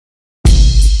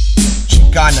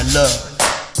Chicano Love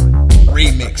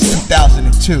Remix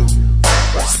 2002.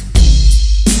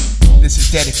 This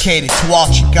is dedicated to all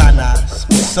Chicanas.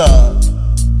 What's up?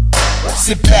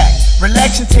 Sit back,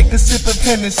 relax and take a sip of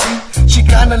Hennessy.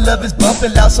 Chicano Love is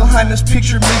bumping loud, so Highness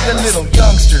picture me a little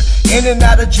youngster, in and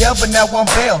out of jail, but now I'm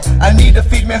bail. I need a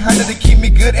female hunter to keep me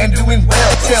good and doing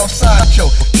well. Tell Sancho,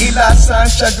 Eli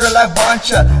Sancha, girl I want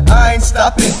ya. I ain't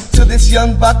stopping till this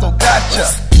young vato gotcha.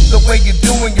 The way you're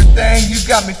doing your thing, you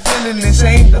got me feeling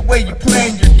insane. The way you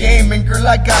playing your game, and girl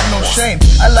I got no shame.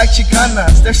 I like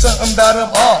Chicanas, there's something about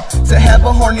them all. To have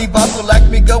a horny vato like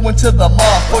me going to the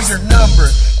mall for your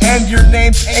number and your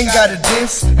name, ain't got a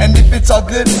diss. And if it's all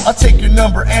good, I'll take your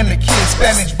number and a kiss.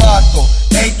 Spanish vato,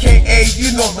 aka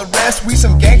you know the rest. We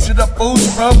some gangstered up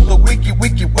fools from the wicked,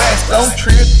 wicked west. Don't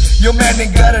trip, your man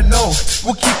ain't gotta know.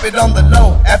 We'll keep it on the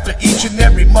low after each and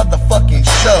every motherfucking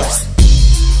show.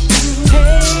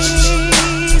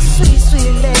 Hey, sweet,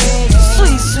 sweet lady,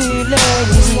 sweet, sweet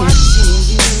lady, watching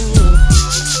you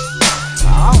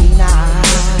all night,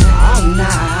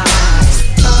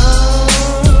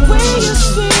 Oh, when you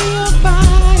swing your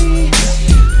body,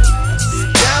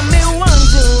 got me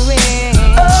wondering,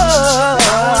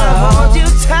 I hold you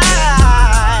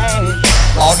tight.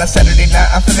 On a Saturday night,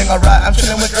 I'm feeling alright. I'm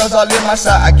chilling with girls all in my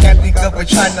side. I can't think of a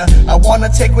China I wanna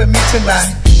take with me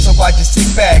tonight. So I just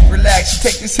sit back, relax, you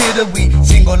take this hit of weed.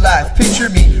 Single life, picture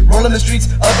me, rolling the streets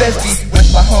of SD. With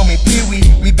my homie Pee-wee,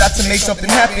 we bout to make something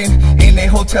happen in a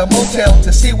hotel motel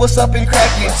to see what's up and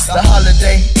crackin'. The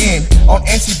Holiday Inn on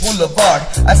NC Boulevard.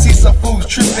 I see some fools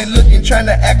tripping, looking, trying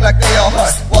to act like they all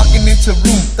hard. Walking into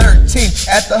room 13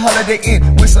 at the Holiday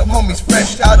Inn with some homies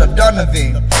fresh out of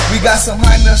Donovan. We got some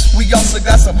Highness, we also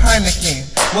got some Heineken.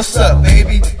 What's up,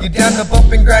 baby? You down to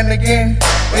bump and grind again?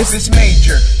 If it's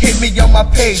major, hit me on my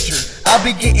pager. I'll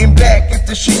be getting back if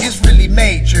the shit is really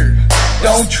major.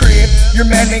 Don't trip, your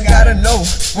man ain't gotta know.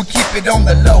 We'll keep it on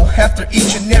the low after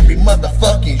each and every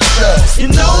motherfucking show. You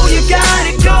know you got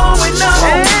it going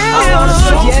on. I wanna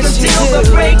smoke until the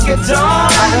break of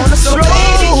dawn. So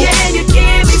baby, can you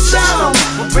give me some?